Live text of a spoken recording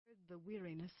the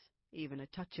weariness, even a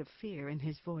touch of fear in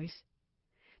his voice.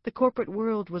 The corporate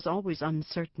world was always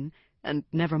uncertain, and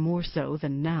never more so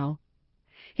than now.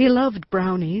 He loved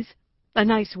brownies, a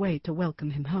nice way to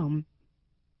welcome him home.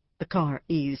 The car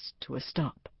eased to a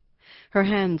stop. Her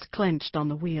hands clenched on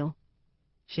the wheel.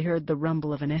 She heard the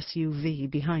rumble of an SUV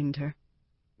behind her.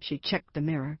 She checked the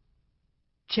mirror.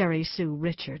 Cherry Sue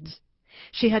Richards.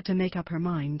 She had to make up her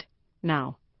mind,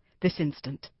 now, this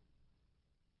instant.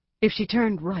 If she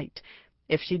turned right,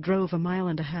 if she drove a mile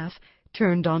and a half,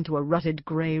 turned onto a rutted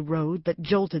gray road that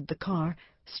jolted the car,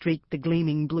 streaked the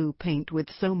gleaming blue paint with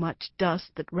so much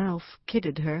dust that Ralph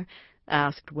kidded her,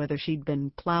 asked whether she'd been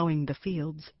plowing the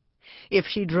fields. If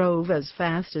she drove as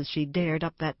fast as she dared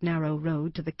up that narrow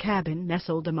road to the cabin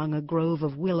nestled among a grove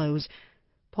of willows,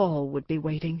 Paul would be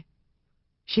waiting.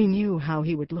 She knew how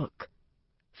he would look.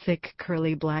 Thick,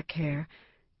 curly black hair,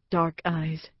 dark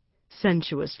eyes,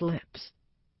 sensuous lips.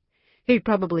 He'd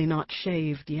probably not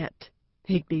shaved yet.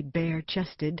 He'd be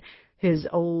bare-chested, his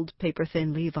old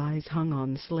paper-thin Levi's hung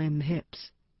on slim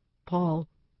hips. Paul.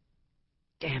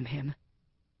 Damn him.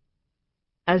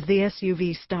 As the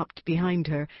SUV stopped behind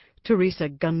her, Teresa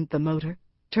gunned the motor,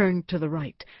 turned to the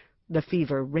right, the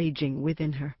fever raging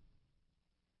within her.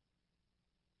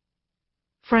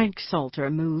 Frank Salter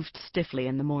moved stiffly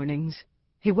in the mornings.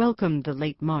 He welcomed the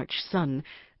late March sun,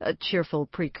 a cheerful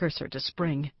precursor to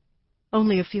spring.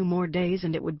 Only a few more days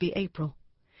and it would be April.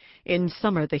 In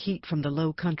summer the heat from the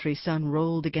low-country sun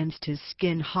rolled against his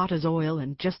skin hot as oil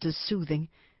and just as soothing,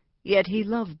 yet he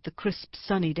loved the crisp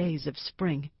sunny days of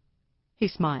spring. He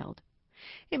smiled.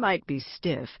 He might be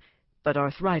stiff, but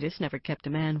arthritis never kept a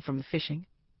man from fishing.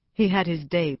 He had his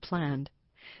day planned.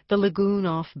 The lagoon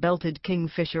off Belted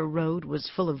Kingfisher Road was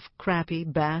full of crappie,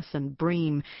 bass, and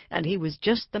bream, and he was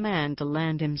just the man to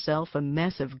land himself a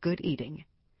mess of good eating.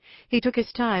 He took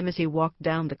his time as he walked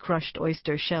down the crushed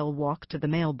oyster shell walk to the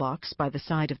mailbox by the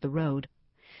side of the road.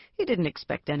 He didn't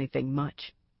expect anything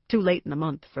much. Too late in the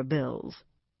month for bills.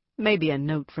 Maybe a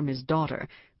note from his daughter,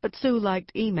 but Sue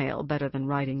liked email better than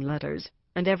writing letters,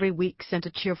 and every week sent a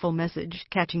cheerful message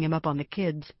catching him up on the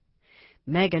kids.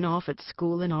 Megan off at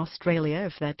school in Australia,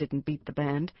 if that didn't beat the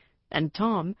band, and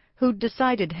Tom, who'd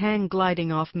decided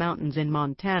hang-gliding off mountains in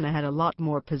Montana had a lot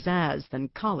more pizzazz than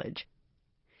college.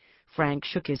 Frank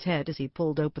shook his head as he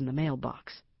pulled open the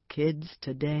mailbox. Kids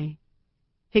today.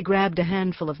 He grabbed a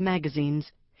handful of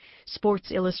magazines. Sports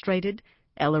Illustrated,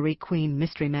 Ellery Queen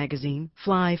Mystery Magazine,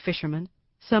 Fly Fisherman,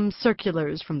 some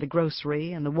circulars from the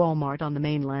grocery and the Walmart on the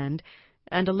mainland,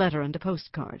 and a letter and a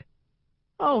postcard.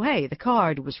 Oh, hey, the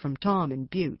card was from Tom in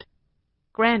Butte.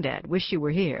 Granddad, wish you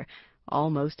were here.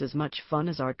 Almost as much fun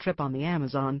as our trip on the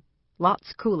Amazon.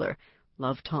 Lots cooler.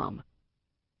 Love, Tom.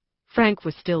 Frank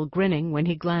was still grinning when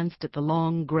he glanced at the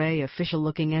long, gray,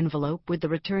 official-looking envelope with the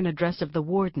return address of the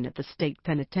warden at the state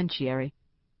penitentiary.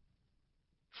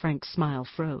 Frank's smile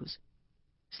froze,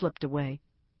 slipped away.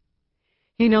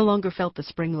 He no longer felt the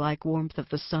spring-like warmth of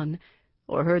the sun,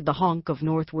 or heard the honk of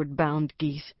northward-bound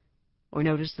geese, or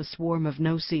noticed the swarm of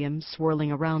no-see-ums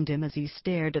swirling around him as he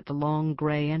stared at the long,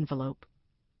 gray envelope.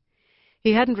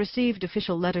 He hadn't received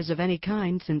official letters of any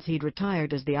kind since he'd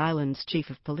retired as the island's chief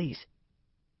of police.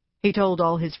 He told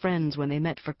all his friends when they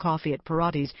met for coffee at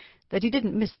Parati's that he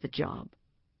didn't miss the job.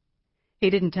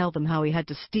 He didn't tell them how he had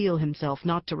to steel himself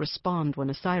not to respond when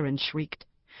a siren shrieked,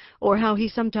 or how he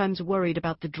sometimes worried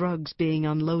about the drugs being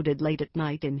unloaded late at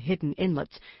night in hidden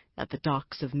inlets at the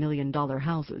docks of million-dollar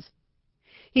houses.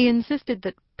 He insisted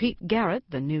that Pete Garrett,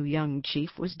 the new young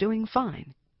chief, was doing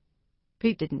fine.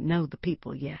 Pete didn't know the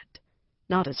people yet,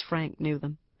 not as Frank knew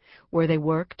them, where they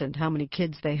worked and how many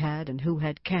kids they had and who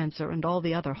had cancer and all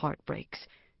the other heartbreaks,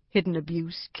 hidden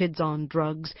abuse, kids on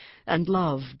drugs, and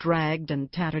love dragged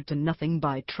and tattered to nothing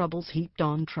by troubles heaped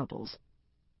on troubles.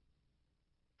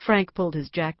 Frank pulled his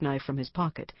jackknife from his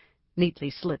pocket, neatly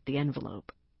slit the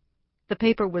envelope. The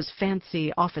paper was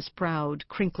fancy, office-proud,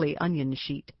 crinkly onion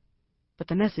sheet, but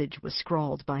the message was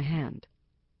scrawled by hand.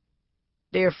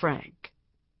 Dear Frank,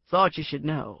 thought you should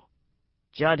know.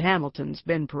 Judd Hamilton's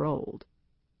been paroled.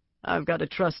 I've got a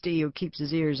trustee who keeps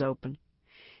his ears open.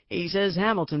 He says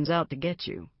Hamilton's out to get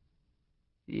you.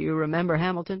 You remember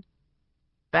Hamilton?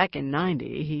 Back in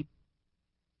 '90, he...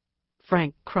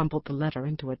 Frank crumpled the letter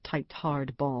into a tight,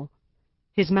 hard ball.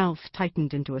 His mouth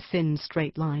tightened into a thin,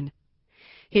 straight line.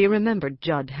 He remembered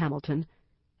Judd Hamilton,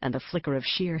 and the flicker of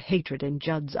sheer hatred in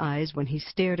Judd's eyes when he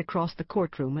stared across the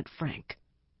courtroom at Frank.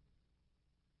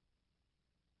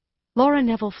 Laura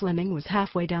Neville Fleming was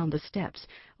halfway down the steps,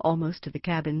 almost to the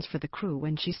cabins for the crew,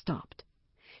 when she stopped.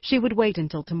 She would wait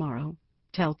until tomorrow,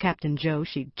 tell Captain Joe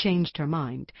she'd changed her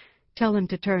mind, tell him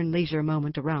to turn Leisure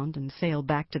Moment around and sail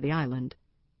back to the island.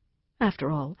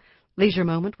 After all, leisure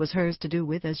moment was hers to do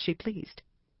with as she pleased.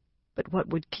 But what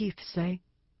would Keith say?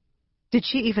 Did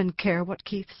she even care what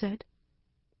Keith said?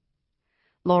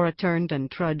 Laura turned and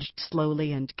trudged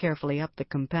slowly and carefully up the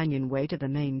companionway to the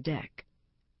main deck.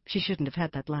 She shouldn't have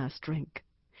had that last drink.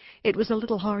 It was a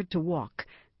little hard to walk,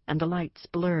 and the lights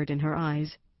blurred in her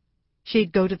eyes.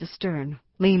 She'd go to the stern,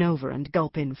 lean over and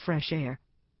gulp in fresh air.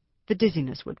 The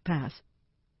dizziness would pass.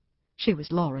 She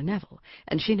was Laura Neville,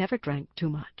 and she never drank too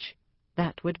much.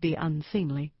 That would be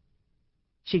unseemly.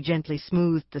 She gently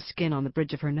smoothed the skin on the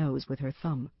bridge of her nose with her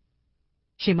thumb.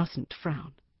 She mustn't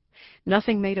frown.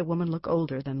 Nothing made a woman look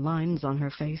older than lines on her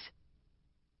face.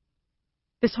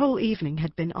 This whole evening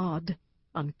had been odd,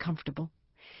 uncomfortable.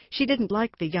 She didn't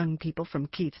like the young people from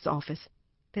Keith's office.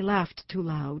 They laughed too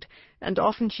loud, and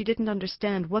often she didn't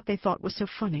understand what they thought was so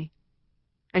funny.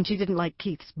 And she didn't like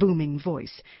Keith's booming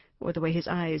voice, or the way his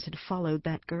eyes had followed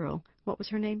that girl. What was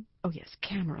her name? Oh, yes,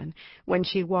 Cameron, when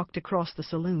she walked across the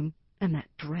saloon. And that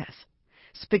dress.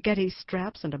 Spaghetti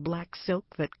straps and a black silk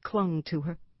that clung to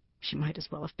her. She might as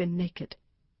well have been naked.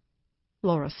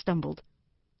 Laura stumbled.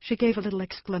 She gave a little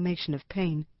exclamation of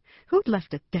pain. Who'd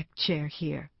left a deck chair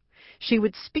here? She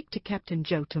would speak to Captain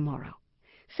Joe tomorrow.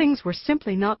 Things were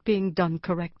simply not being done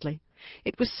correctly.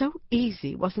 It was so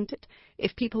easy, wasn't it,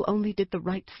 if people only did the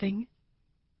right thing?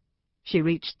 She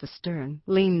reached the stern,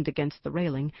 leaned against the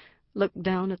railing, looked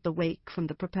down at the wake from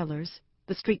the propellers,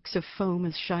 the streaks of foam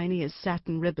as shiny as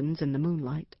satin ribbons in the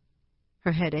moonlight.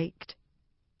 Her head ached.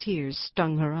 Tears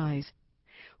stung her eyes.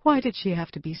 Why did she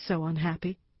have to be so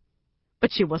unhappy?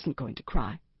 But she wasn't going to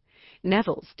cry.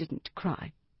 Neville's didn't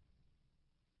cry.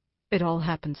 It all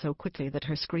happened so quickly that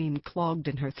her scream clogged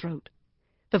in her throat.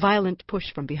 The violent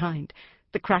push from behind,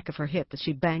 the crack of her hip as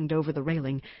she banged over the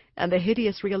railing, and the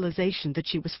hideous realization that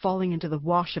she was falling into the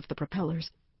wash of the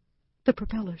propellers. The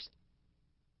propellers.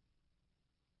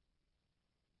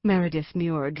 Meredith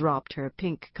Muir dropped her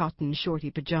pink cotton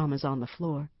shorty pajamas on the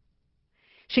floor.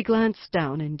 She glanced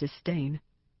down in disdain.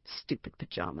 Stupid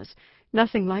pajamas.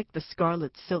 Nothing like the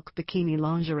scarlet silk bikini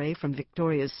lingerie from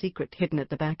Victoria's Secret hidden at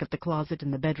the back of the closet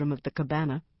in the bedroom of the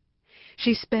cabana.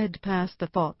 She sped past the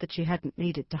thought that she hadn't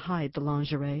needed to hide the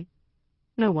lingerie.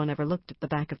 No one ever looked at the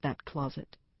back of that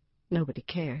closet. Nobody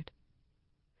cared.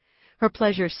 Her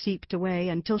pleasure seeped away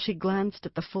until she glanced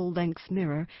at the full-length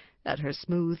mirror, at her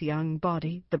smooth young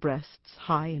body, the breasts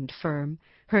high and firm,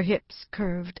 her hips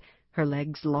curved, her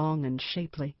legs long and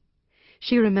shapely.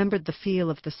 She remembered the feel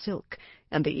of the silk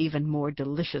and the even more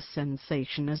delicious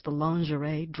sensation as the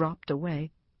lingerie dropped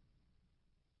away.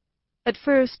 At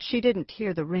first she didn't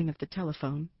hear the ring of the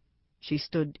telephone. She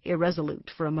stood irresolute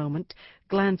for a moment,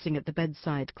 glancing at the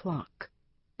bedside clock.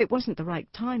 It wasn't the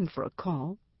right time for a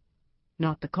call.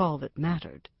 Not the call that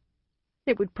mattered.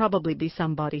 It would probably be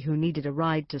somebody who needed a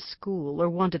ride to school or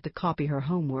wanted to copy her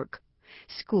homework.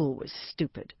 School was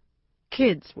stupid.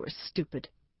 Kids were stupid.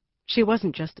 She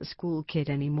wasn't just a school kid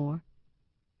anymore.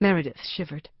 Meredith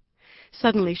shivered.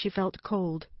 Suddenly she felt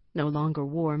cold, no longer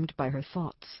warmed by her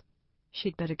thoughts.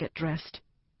 She'd better get dressed.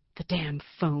 The damn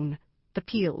phone. The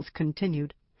peals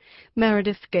continued.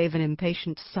 Meredith gave an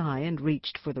impatient sigh and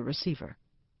reached for the receiver.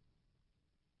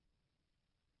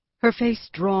 Her face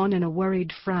drawn in a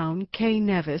worried frown, Kay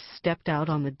Nevis stepped out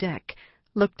on the deck,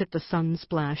 looked at the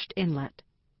sun-splashed inlet.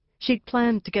 She'd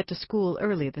planned to get to school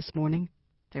early this morning.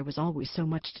 There was always so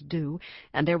much to do,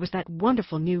 and there was that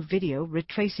wonderful new video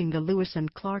retracing the Lewis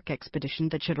and Clark expedition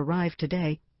that should arrive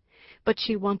today. But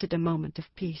she wanted a moment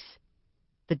of peace.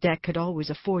 The deck had always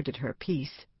afforded her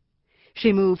peace.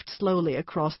 She moved slowly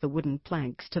across the wooden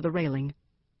planks to the railing.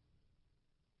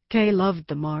 Kay loved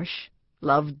the marsh,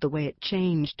 loved the way it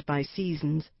changed by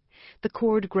seasons. The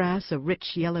cord grass a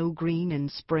rich yellow-green in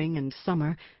spring and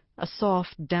summer, a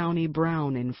soft downy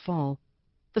brown in fall.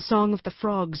 The song of the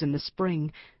frogs in the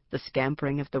spring, the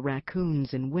scampering of the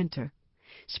raccoons in winter.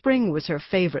 Spring was her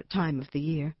favorite time of the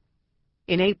year.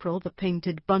 In April the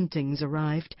painted buntings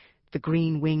arrived, the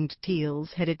green-winged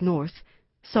teals headed north.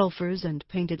 Sulphurs and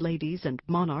painted ladies and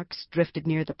monarchs drifted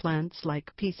near the plants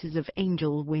like pieces of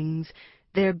angel wings,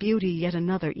 their beauty yet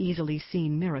another easily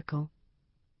seen miracle.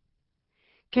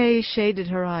 Kay shaded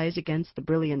her eyes against the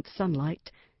brilliant sunlight,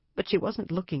 but she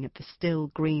wasn't looking at the still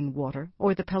green water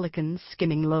or the pelicans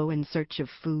skimming low in search of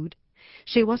food.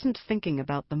 She wasn't thinking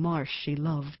about the marsh she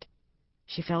loved.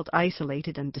 She felt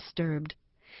isolated and disturbed.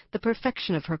 The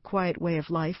perfection of her quiet way of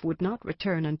life would not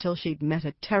return until she'd met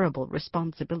a terrible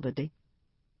responsibility.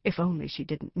 If only she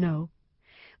didn't know.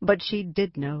 But she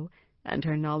did know, and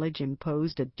her knowledge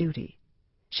imposed a duty.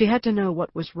 She had to know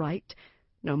what was right,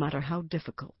 no matter how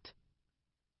difficult.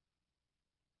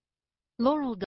 Laurel